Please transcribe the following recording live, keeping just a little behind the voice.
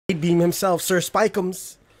Beam himself, Sir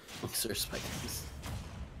Spike'ems. Sir Spike'ems.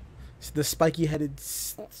 The spiky-headed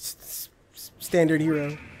standard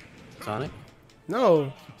hero. Sonic?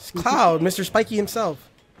 No, it's Cloud, Mr. Spiky himself.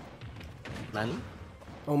 Nani?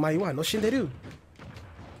 Oh my, you want no shinderu?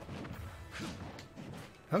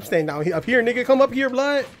 I'm staying down here, up here, nigga. Come up here,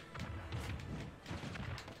 blood.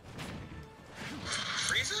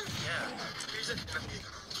 Reason? Yeah. Reason.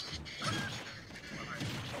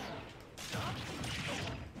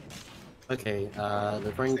 Okay,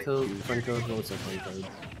 the friend code, what's the friend code?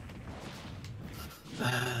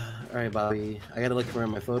 Alright, Bobby, I gotta look for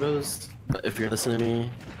my photos, but if you're listening to me...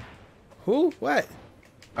 Who? What?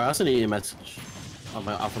 I'll send you a message on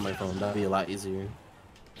off of my phone, that'd be a lot easier.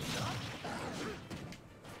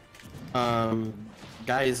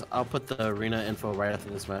 Guys, I'll put the arena info right after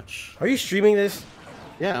this match. Are you streaming this?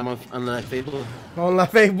 Yeah, I'm on the Facebook. On La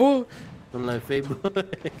Facebook? On the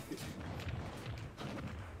Facebook.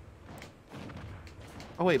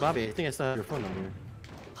 Oh wait, Bobby, I think I still have your phone number.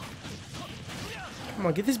 Come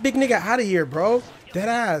on, get this big nigga out of here, bro. Dead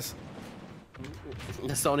ass.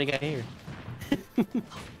 That's the only guy here.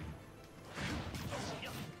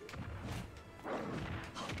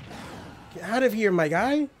 Get out of here, my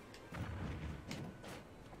guy.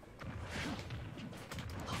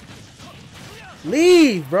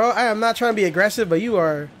 Leave, bro. I am not trying to be aggressive, but you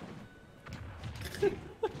are.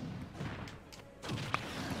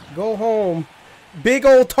 Go home. Big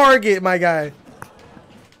old target, my guy.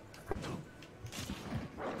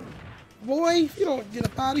 Boy, if you don't get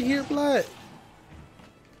up out of here, blood.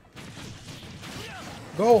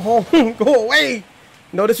 Go home. Go away.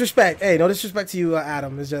 No disrespect. Hey, no disrespect to you,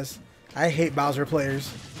 Adam. It's just, I hate Bowser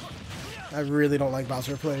players. I really don't like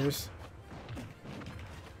Bowser players.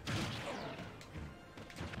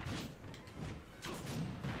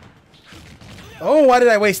 Oh, why did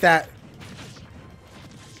I waste that?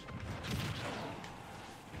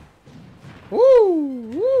 Woo!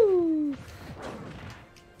 Woo!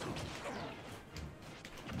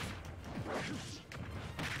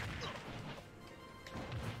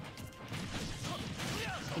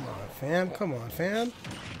 Come on, fam. Come on, fam.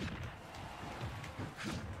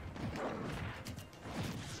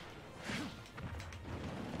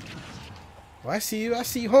 Oh, I see you. I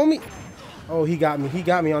see you, homie. Oh, he got me. He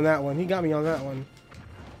got me on that one. He got me on that one.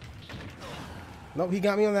 Nope, he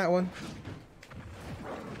got me on that one.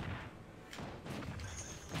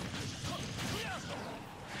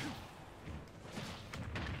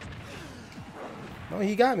 No,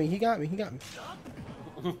 he got me. He got me. He got me.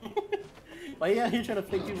 Why are you out here trying to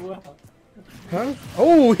fake people out? Huh?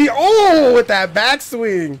 Oh, he. Oh, with that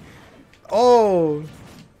backswing. Oh.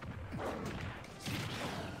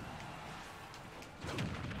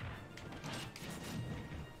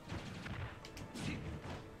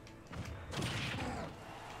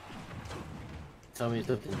 Tell me if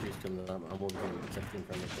the injuries come up, I'm over here protecting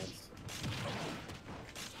from the fence.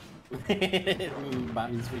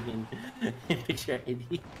 Bobby's freaking picture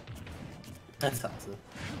ID. That's awesome.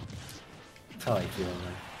 That's how I feel,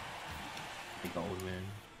 man. Like old man.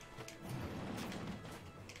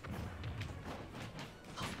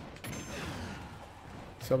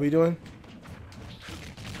 So what are we doing?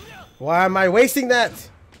 Why am I wasting that?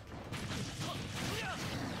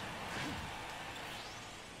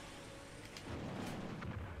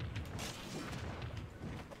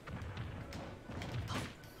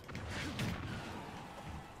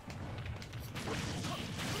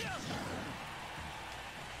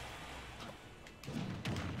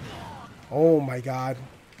 Oh my god.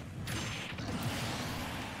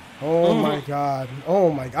 Oh my god. Oh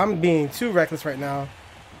my, I'm being too reckless right now.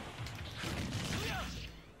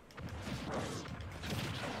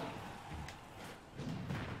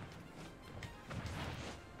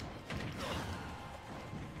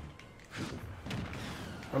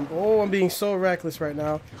 I'm being so reckless right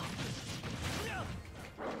now.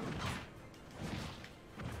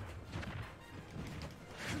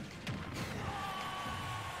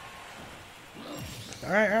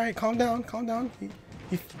 All right, calm down, calm down.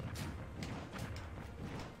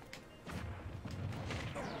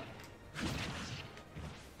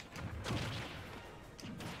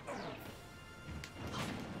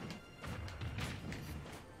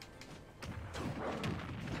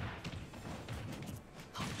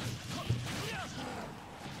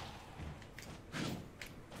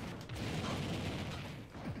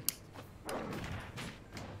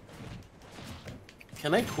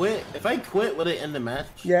 Can I quit? If I quit, will it end the match?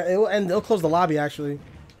 Yeah, it will end. It'll close the lobby actually.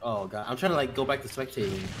 Oh god, I'm trying to like go back to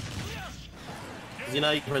spectating. You know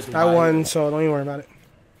you can press I won, so don't even worry about it.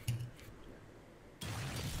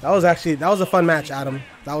 That was a fun match, Adam.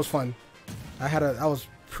 That was fun. That was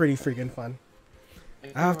pretty freaking fun.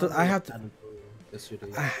 I have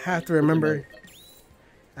to remember.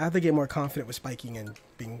 I have to get more confident with spiking and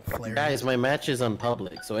being flared. Guys, my match is on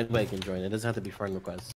public, so anybody can join. It doesn't have to be friend requests.